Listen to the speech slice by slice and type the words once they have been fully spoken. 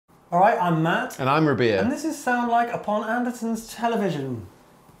Alright, I'm Matt. And I'm Rabia. And this is Sound Like upon Andertons Television.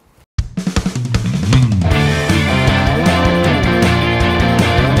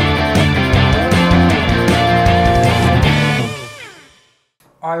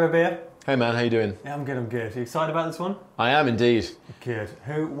 Alright, Rabia. Hey man, how you doing? Yeah, I'm good, I'm good. Are you excited about this one? I am indeed. Good.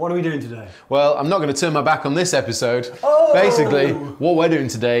 What are we doing today? Well, I'm not going to turn my back on this episode. Oh! Basically, what we're doing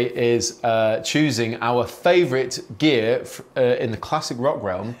today is choosing our favourite gear in the classic rock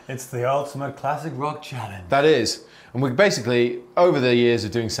realm. It's the ultimate classic rock challenge. That is. And we're basically, over the years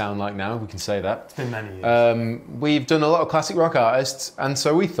of doing Sound Like now, we can say that. It's been many years. We've done a lot of classic rock artists, and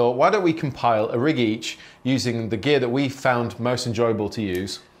so we thought, why don't we compile a rig each using the gear that we found most enjoyable to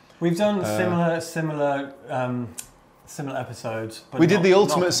use. We've done similar episodes. But we did the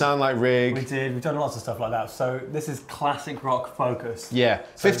ultimate Sound Like rig. We did. We've done lots of stuff like that. So this is classic rock focused. Yeah,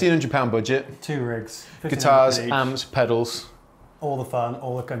 £1,500 budget. 2 rigs. Guitars, amps, pedals. All the fun,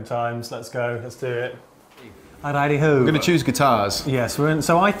 all the good times. Let's go. Let's do it. Alrighty ho. We're going to choose guitars. Yes.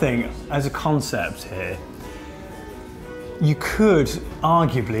 So I think, as a concept here, you could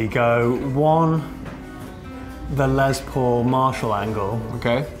arguably go the Les Paul Marshall angle.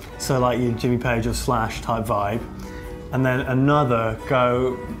 Okay. So like your Jimmy Page or Slash type vibe. And then another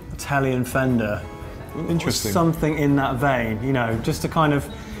go Tele and Fender. Interesting. Something in that vein, you know, just to kind of,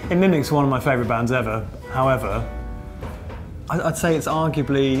 it mimics one of my favourite bands ever. However, I'd say it's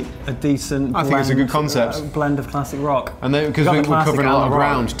arguably a decent I think it's a good concept. Blend of classic rock. And then, because we're covering a lot of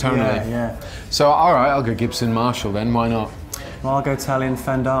ground tonally. Yeah, yeah. So, all right, I'll go Gibson Marshall then, why not? Well, I'll go Tele and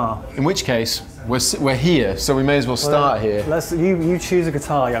Fender. In which case, we're here, so we may as well start here. You choose a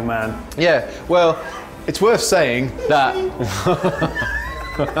guitar, young man. Yeah, well, it's worth saying that,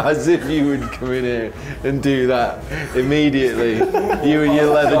 as if you would come in here and do that immediately, you and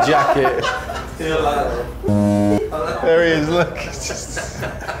your leather jacket. There he is, look.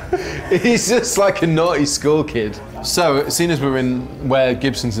 He's just like a naughty school kid. So, seeing as we're in where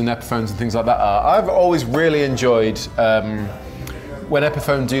Gibsons and Epiphones and things like that are, I've always really enjoyed when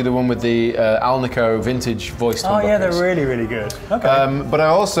Epiphone do the one with the Alnico vintage voiced humbuckers. Oh yeah, they're really, really good. Okay. But I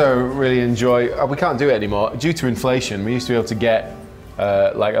also really enjoy, we can't do it anymore, due to inflation, we used to be able to get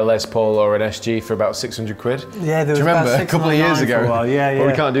like a Les Paul or an SG for about 600 quid. Yeah, there was do you remember? about a couple of years ago. For a while. Yeah, yeah. But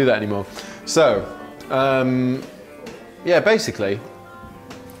we can't do that anymore. So, yeah, basically.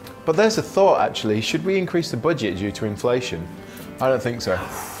 But there's a thought actually, should we increase the budget due to inflation? I don't think so.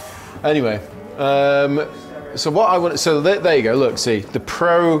 Anyway, so what I want, so there you go, look, see, the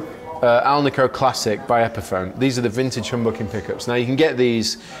Pro Alnico Classic by Epiphone. These are the vintage humbucking pickups. Now you can get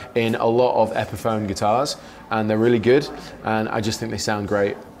these in a lot of Epiphone guitars and they're really good, and I just think they sound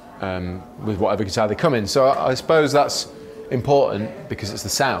great with whatever guitar they come in. So I suppose that's important because it's the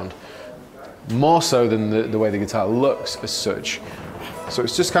sound, more so than the way the guitar looks as such. So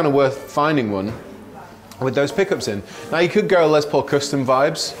it's just kind of worth finding one with those pickups in. Now you could go Les Paul Custom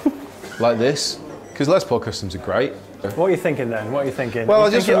vibes like this, because Les Paul Customs are great. What are you thinking then? What are you thinking? Well,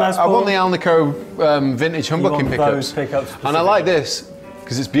 I want the Alnico vintage humbucking pickups. And I like this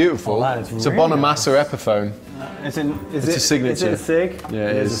because it's beautiful. Oh, it's really a Bonamassa Epiphone. It's a signature. Is it a SIG? Yeah,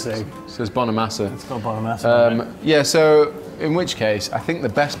 it is. A SIG. It says Bonamassa. It's got Bonamassa. Yeah, so in which case, I think the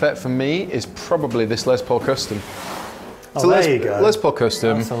best bet for me is probably this Les Paul Custom. Oh, there you go. Les Paul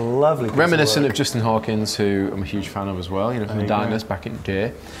Custom. That's a lovely piece reminiscent of Justin Hawkins, who I'm a huge fan of as well, you know, from the Diners back in the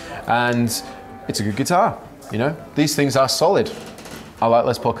day. And it's a good guitar, you know. These things are solid. I like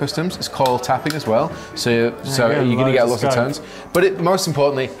Les Paul Customs. It's coil tapping as well, so you're going to get lots of tones. But it most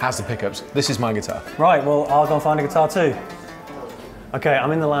importantly has the pickups. This is my guitar. Right, well, I'll go and find a guitar too. Okay,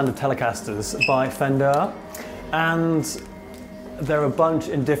 I'm in the land of Telecasters by Fender, and there are a bunch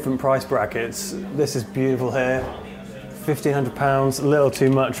in different price brackets. This is beautiful here. £1,500, a little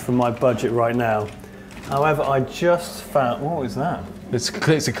too much for my budget right now. However, I just found, what was that? It's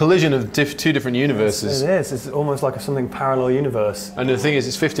a collision of two different universes. It is, it's almost like a something parallel universe. And the thing is,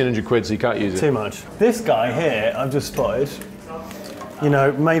 it's 1,500 quid, so you can't use it. Too much. This guy here, I've just spotted, you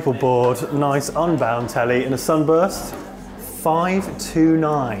know, maple board, nice unbound telly and a sunburst,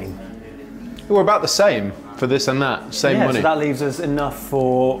 529. We're about the same for this and that, same money. So that leaves us enough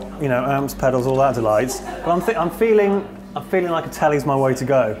for, you know, amps, pedals, all that delights. But I'm feeling like a telly's my way to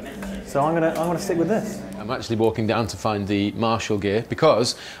go. So I'm gonna stick with this. I'm actually walking down to find the Marshall gear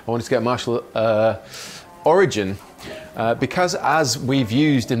because I wanted to get Marshall Origin. Because as we've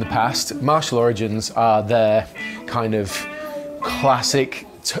used in the past, Marshall Origins are their kind of classic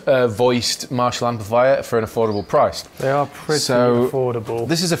voiced Marshall amplifier for an affordable price. They are pretty affordable.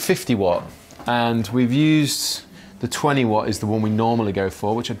 This is a 50 watt. And we've used the 20 watt is the one we normally go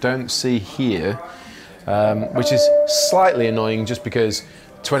for, which I don't see here, which is slightly annoying just because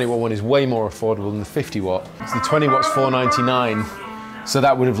 20 watt one is way more affordable than the 50 watt. So the 20 watt's $499, so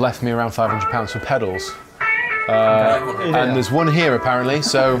that would have left me around £500 for pedals. And there's one here apparently,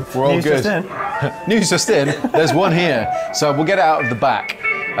 so we're all good. News just in. There's one here, so we'll get it out of the back.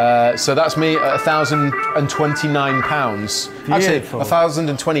 So that's me at £1,029. Actually,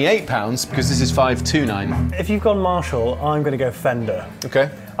 £1,028 because this is $529. If you've gone Marshall, I'm going to go Fender. Okay.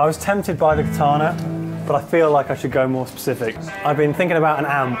 I was tempted by the Katana, but I feel like I should go more specific. I've been thinking about an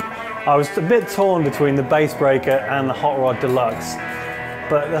amp. I was a bit torn between the Bass Breaker and the Hot Rod Deluxe,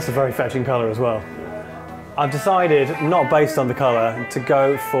 but that's a very fetching colour as well. I've decided, not based on the colour, to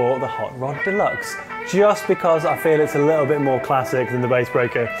go for the Hot Rod Deluxe, just because I feel it's a little bit more classic than the Bass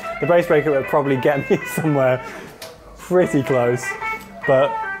Breaker. The Bass Breaker would probably get me somewhere pretty close,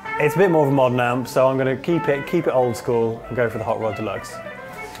 but it's a bit more of a modern amp, so I'm going to keep it old school and go for the Hot Rod Deluxe.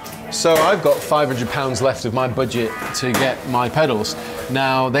 So I've got £500 left of my budget to get my pedals.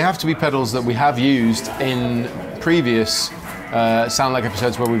 Now, they have to be pedals that we have used in previous Sound Like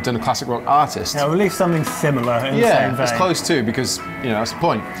episodes where we've done a classic rock artist. Yeah, or at least something similar in the same vein. Yeah, as close to, because, you know, that's the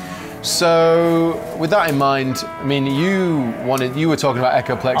point. So, with that in mind, I mean, you were talking about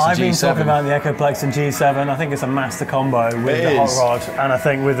Echoplex and G7. I've been talking about the Echoplex and G7. I think it's a master combo with the Hot Rod, and I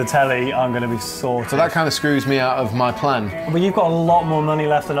think with the Telly, I'm going to be sorted. So that kind of screws me out of my plan. But you've got a lot more money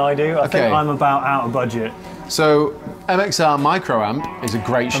left than I do. I think I'm about out of budget. So, MXR Micro Amp is a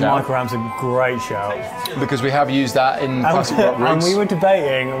great shout. The Micro Amp's a great shout. Because we have used that in classic rock rigs. And we were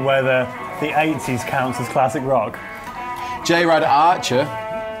debating whether the 80s counts as classic rock. J-Rad Archer,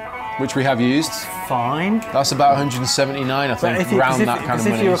 which we have used. Fine. That's about 179, I think, around that kind of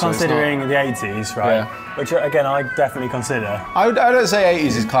money. If you were considering the 80s, right? Yeah. Which, again, I definitely consider. I don't say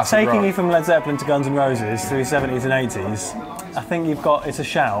 80s is classic rock. Taking you from Led Zeppelin to Guns N' Roses through 70s and 80s, I think it's a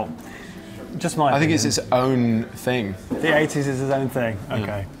shout. Just my opinion. I think it's its own thing. The 80s is its own thing,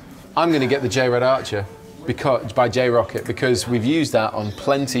 okay. I'm going to get the J-Rad Archer by J-Rocket because we've used that on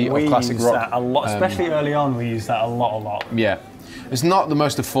plenty of classic rock. We use that a lot, especially early on, we used that a lot. Yeah. It's not the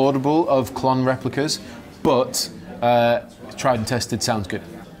most affordable of Klon replicas, but tried and tested, sounds good.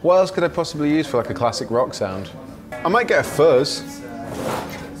 What else could I possibly use for like a classic rock sound? I might get a fuzz,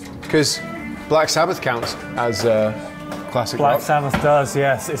 because Black Sabbath counts as classic rock. Black Sabbath does,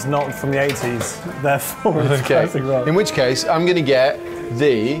 yes. It's not from the 80s, therefore it's classic rock. In which case, I'm going to get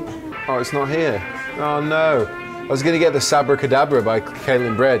the... Oh, it's not here. Oh no. I was going to get the Sabracadabra by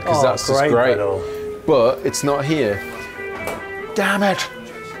Caitlin Bread, because that's just great. Pedal. But it's not here. Damn it!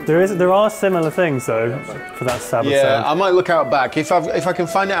 There are similar things though for that Sabbath sound. I might look out back. If I can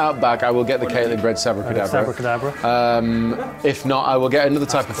find it out back, I will get the Caitlin Bread Sabracadabra. If not, I will get another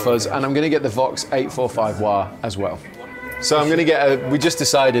type of fuzz, and I'm going to get the Vox 845 wah as well. So I'm going to get we just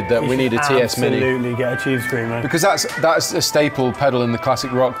decided that we need a TS Mini. Absolutely get a Tube Screamer. Because that's a staple pedal in the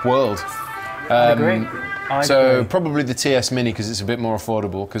classic rock world. I agree. So probably the TS Mini because it's a bit more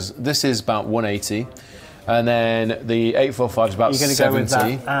affordable, because this is about 180. And then the 845 is about 70. You're going to go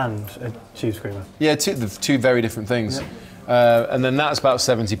with that and a Tube Screamer? Yeah, two very different things. Yep. And then that's about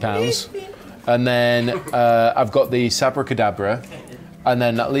 £70. And then I've got the Sabracadabra, and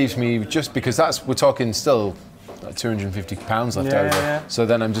then that leaves me, just because we're talking still like £250 left over. Yeah. So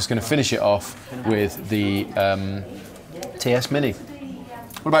then I'm just going to finish it off with the TS Mini.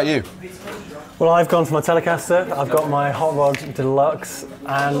 What about you? Well, I've gone for my Telecaster, I've got my Hot Rod Deluxe,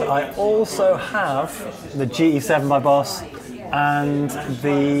 and I also have the GE7 by Boss and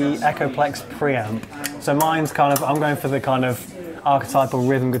the Echoplex preamp. So mine's I'm going for the kind of archetypal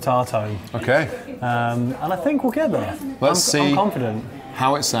rhythm guitar tone. Okay. And I think we'll get there. Let's see I'm confident.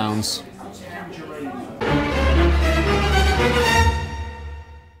 How it sounds.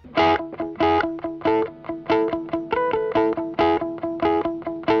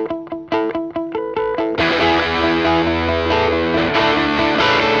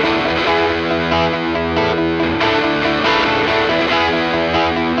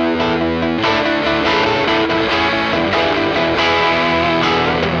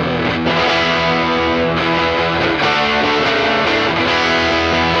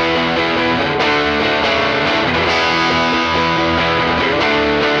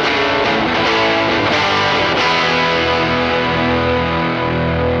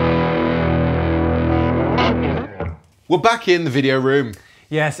 We're back in the video room.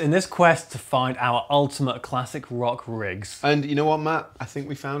 Yes, in this quest to find our ultimate classic rock rigs. And you know what, Matt? I think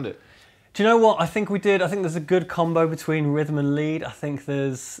we found it. Do you know what? I think we did. I think there's a good combo between rhythm and lead. I think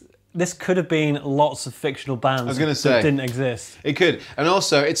this could have been lots of fictional bands that didn't exist. It could. And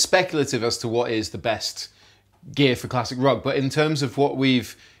also, it's speculative as to what is the best gear for classic rock. But in terms of what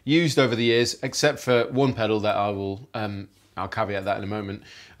we've used over the years, except for one pedal that I will I'll caveat that in a moment.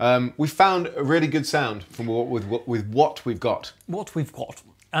 We found a really good sound from with what we've got. What we've got.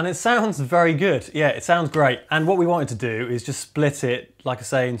 And it sounds very good. Yeah, it sounds great. And what we wanted to do is just split it, like I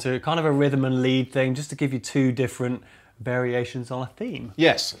say, into kind of a rhythm and lead thing, just to give you two different variations on a theme.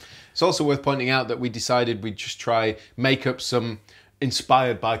 Yes. It's also worth pointing out that we decided we'd just try make up some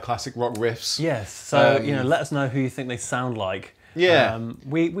inspired by classic rock riffs. Yes. So, you know, let us know who you think they sound like. Yeah.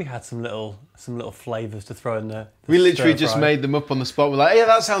 We had some little flavours to throw in there. We literally just made them up on the spot. We're like, yeah,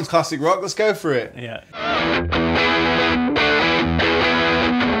 that sounds classic rock. Let's go for it. Yeah.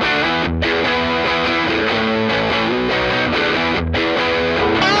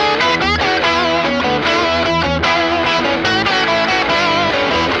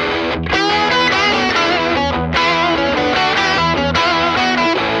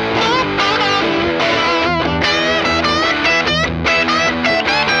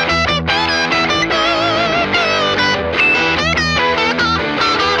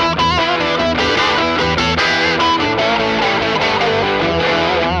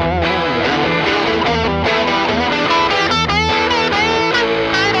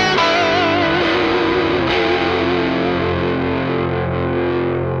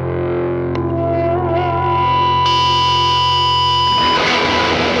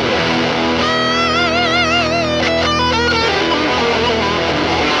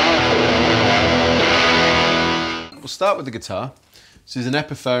 Start with the guitar. This is an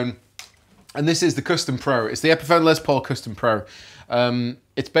Epiphone, and this is the Custom Pro. It's the Epiphone Les Paul Custom Pro.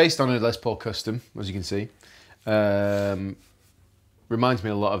 It's based on a Les Paul Custom, as you can see. Reminds me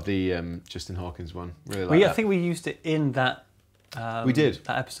a lot of the Justin Hawkins one. Really like Well, yeah, that. I think we used it in that. We did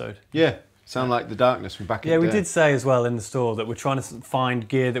that episode. Yeah, Sound Like the Darkness from back in the day. Yeah, we did say as well in the store that we're trying to find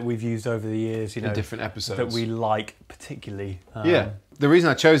gear that we've used over the years, you know, in different episodes that we like particularly. Yeah, the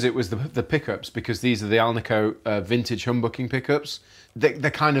reason I chose it was the pickups, because these are the Alnico vintage humbucking pickups. They're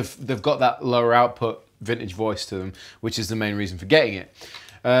kind of, they've got that lower output vintage voice to them, which is the main reason for getting it.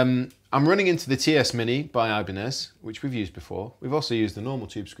 I'm running into the TS Mini by Ibanez, which we've used before. We've also used the normal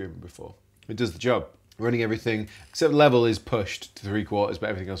tube screamer before. It does the job. Running everything, except level is pushed to 3/4, but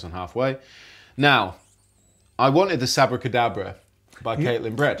everything else on halfway. Now, I wanted the Sabracadabra by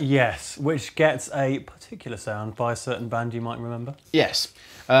Caitlin Brett. Yes, which gets a particular sound by a certain band you might remember. Yes,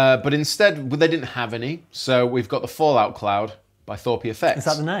 but instead they didn't have any, so we've got the Fallout Cloud by Thorpe Effects. Is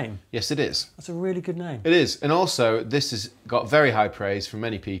that the name? Yes, it is. That's a really good name. It is, and also this has got very high praise from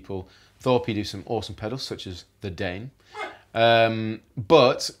many people. Thorpe do some awesome pedals, such as the Dane.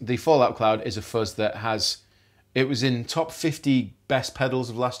 But the Fallout Cloud is a fuzz that has, it was in top 50 best pedals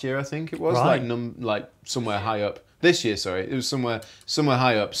of last year, I think it was, right. like somewhere high up. This year, sorry, it was somewhere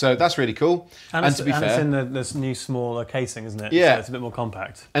high up. So that's really cool. And to be fair, it's in this new smaller casing, isn't it? Yeah, so it's a bit more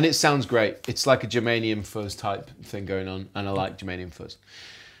compact. And it sounds great. It's like a germanium fuzz type thing going on, and I like germanium fuzz.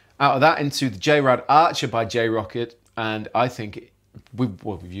 Out of that into the J-Rad Archer by J-Rocket, and I think we've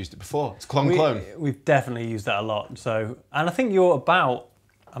used it before. It's clone. We've definitely used that a lot. So, and I think you're about,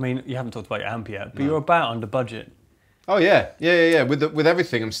 I mean, you haven't talked about your amp yet, but you're about under budget. Oh yeah. With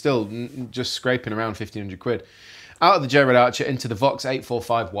everything, I'm still just scraping around 1,500 quid. Out of the J-Rad Archer into the Vox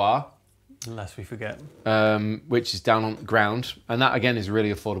 845 wah, unless we forget, which is down on the ground, and that again is a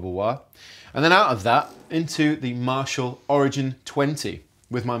really affordable wah. And then out of that into the Marshall Origin 20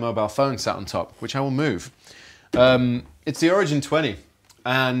 with my mobile phone sat on top, which I will move. It's the Origin 20,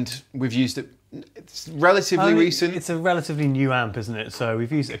 and we've used it. It's relatively recent. It's a relatively new amp, isn't it? So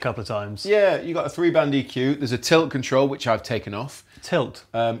we've used it a couple of times. Yeah, you got a 3-band EQ. There's a tilt control, which I've taken off. Tilt?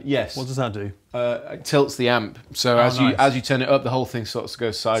 Yes. What does that do? It tilts the amp. So as you turn it up, the whole thing sort of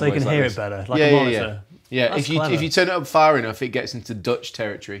goes sideways. So you can hear it better, like a monitor. Yeah. If you turn it up far enough, it gets into Dutch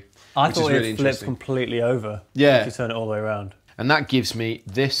territory. I thought it flipped completely over. Yeah. If you turn it all the way around. And that gives me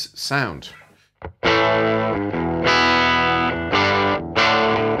this sound.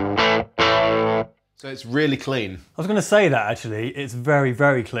 So it's really clean. I was going to say that actually, it's very,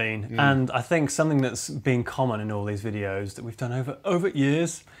 very clean. And I think something that's been common in all these videos that we've done over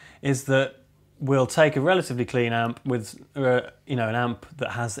years is that we'll take a relatively clean amp with, an amp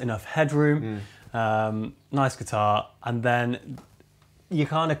that has enough headroom, nice guitar, and then your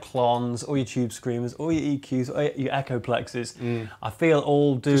kind of clones, or your tube screamers, or your EQs, or your echo plexes, I feel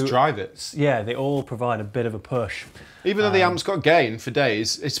all do... Just drive it. Yeah, they all provide a bit of a push. Even though the amp's got gain for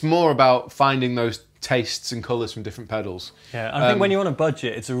days, it's more about finding those tastes and colours from different pedals. Yeah, I think when you're on a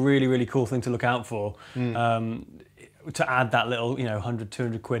budget, it's a really, really cool thing to look out for. To add that little, 100,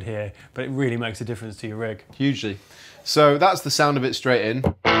 200 quid here, but it really makes a difference to your rig. Hugely. So that's the sound of it straight in.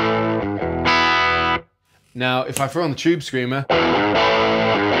 Now, if I throw on the tube screamer,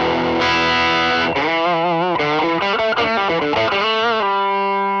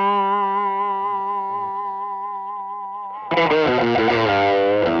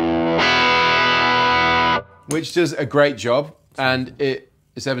 which does a great job, and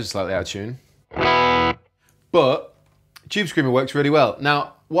it's ever so slightly out of tune. But Tube Screamer works really well.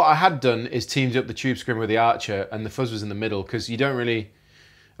 Now, what I had done is teamed up the Tube Screamer with the Archer, and the fuzz was in the middle, because you don't really...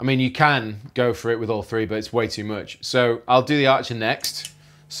 I mean, you can go for it with all three, but it's way too much. So I'll do the Archer next.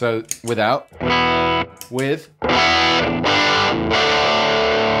 So without, with,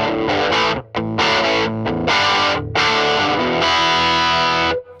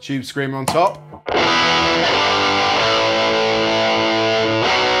 Tube Screamer on top.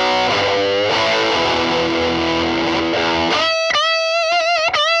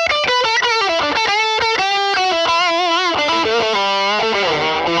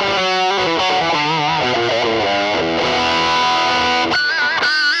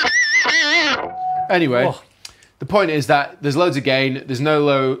 Anyway, the point is that there's loads of gain, there's no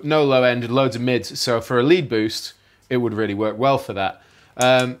low end, loads of mids, so for a lead boost, it would really work well for that.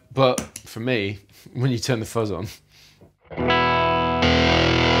 But for me, when you turn the fuzz on,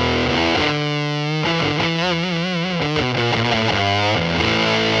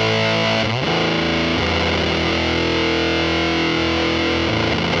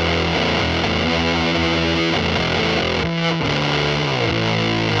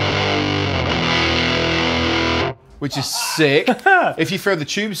 which is sick. If you throw the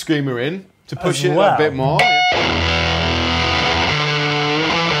Tube Screamer in to push it a bit more.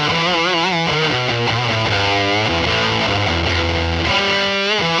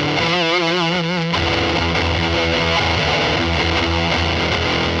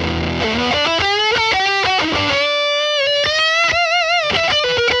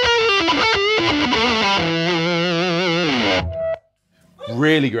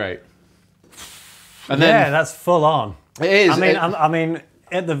 Really great. And then, that's full on. It is. I mean,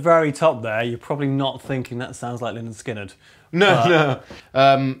 at the very top there, you're probably not thinking that sounds like Lynyrd Skynyrd. No.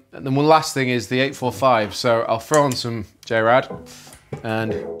 And then one last thing is the 845. So I'll throw on some J-Rad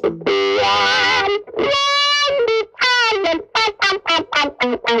and.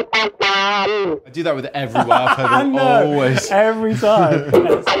 I do that with every wire pedal, always. Every time.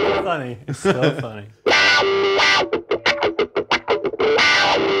 It's so funny. It's so funny.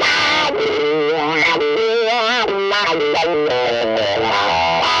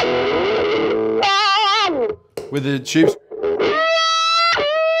 With the tubes.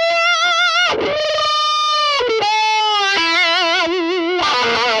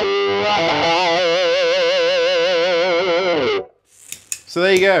 So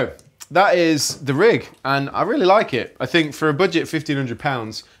there you go. That is the rig, and I really like it. I think for a budget of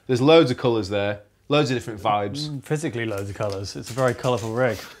 £1,500, there's loads of colours there, loads of different vibes. Physically loads of colours. It's a very colourful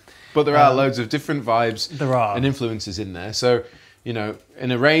rig. But there are loads of different vibes and influences in there. So, you know,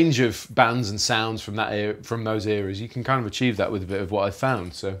 in a range of bands and sounds from that era, from those eras, you can kind of achieve that with a bit of what I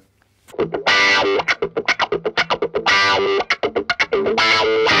found. So.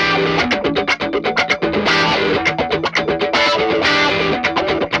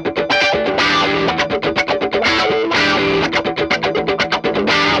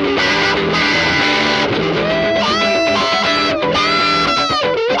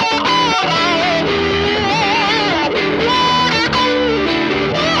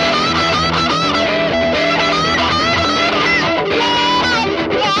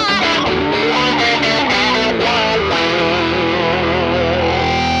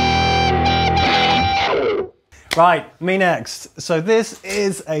 Right, me next. So this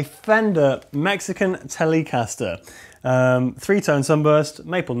is a Fender Mexican Telecaster. 3-tone sunburst,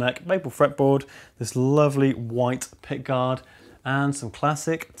 maple neck, maple fretboard, this lovely white pickguard, and some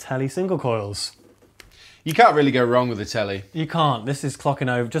classic Tele single coils. You can't really go wrong with the Tele. You can't. This is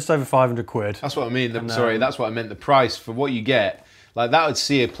clocking over just over 500 quid. That's what I mean. Sorry, that's what I meant. The price for what you get, like that would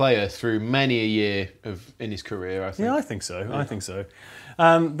see a player through many a year in his career, I think. Yeah, I think so. Yeah. I think so.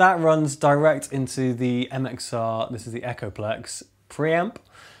 That runs direct into the MXR, this is the Echoplex preamp.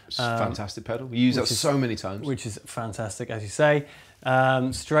 It's a fantastic pedal. We use that so many times. Which is fantastic, as you say.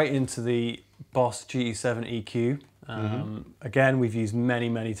 Straight into the Boss GE7 EQ. Again, we've used many,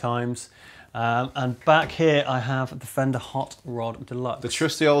 many times. And back here I have the Fender Hot Rod Deluxe. The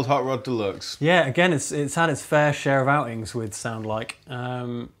trusty old Hot Rod Deluxe. Yeah, again, it's had its fair share of outings with Sound Like.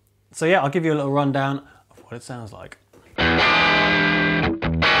 So yeah, I'll give you a little rundown of what it sounds like.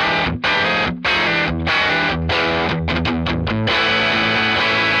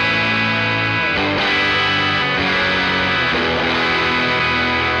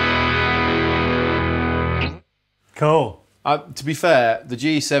 Cool. To be fair, the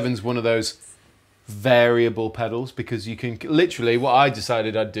G7's one of those variable pedals, because you can literally, what I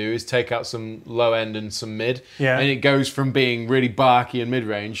decided I'd do is take out some low end and some mid, and it goes from being really barky and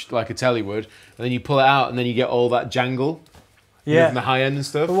mid-range like a telly would, and then you pull it out and then you get all that jangle from the high end and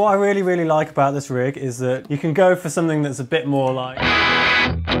stuff. But what I really, really like about this rig is that you can go for something that's a bit more like,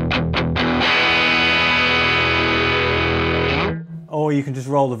 or you can just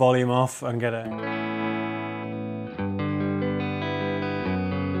roll the volume off and get it.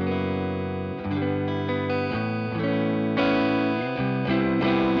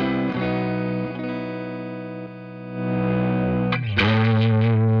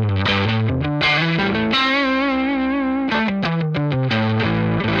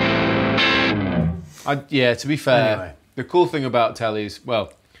 Yeah, to be fair, the cool thing about tellies,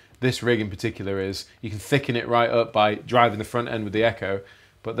 well, this rig in particular, is you can thicken it right up by driving the front end with the echo,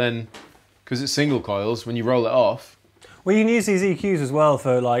 but then, because it's single coils, when you roll it off... Well, you can use these EQs as well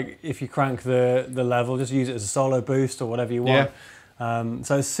for, like, if you crank the level, just use it as a solo boost or whatever you want. Yeah.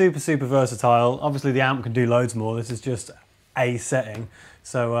 So it's super, super versatile. Obviously, the amp can do loads more. This is just a setting.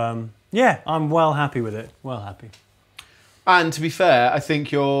 So, yeah, I'm well happy with it. Well happy. And to be fair, I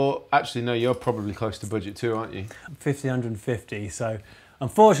think you're... Actually, no, you're probably close to budget too, aren't you? 1,550, so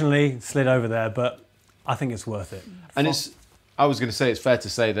unfortunately slid over there, but I think it's worth it. And it's... I was going to say, it's fair to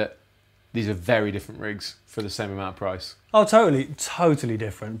say that these are very different rigs for the same amount of price. Oh, totally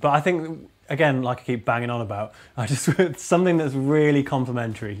different. But I think, again, like I keep banging on about, something that's really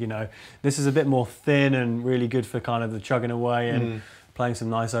complementary, you know. This is a bit more thin and really good for kind of the chugging away and playing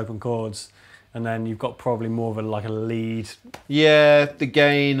some nice open chords. And then you've got probably more of a, like a lead. Yeah, the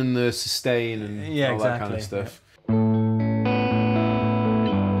gain and the sustain and all that kind of stuff.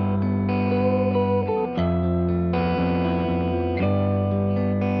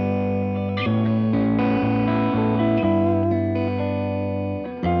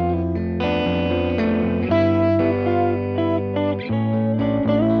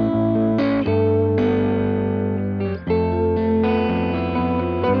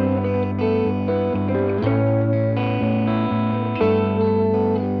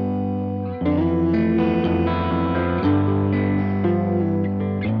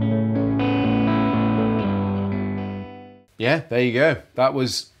 Yeah, there you go. That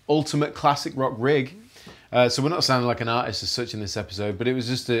was Ultimate Classic Rock Rig. So we're not sounding like an artist as such in this episode, but it was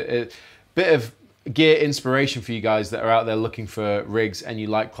just a bit of gear inspiration for you guys that are out there looking for rigs and you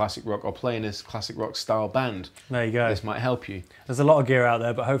like classic rock or playing this classic rock style band. There you go. This might help you. There's a lot of gear out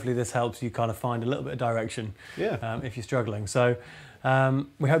there, but hopefully this helps you kind of find a little bit of direction if you're struggling. So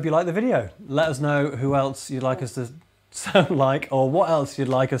we hope you like the video. Let us know who else you'd like us to sound like, or what else you'd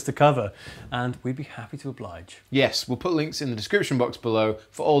like us to cover, and we'd be happy to oblige. Yes, we'll put links in the description box below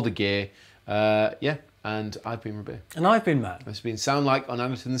for all the gear. Yeah, and I've been Rabir. And I've been Matt. This has been Sound Like on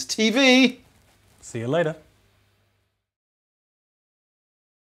Andertons TV. See you later.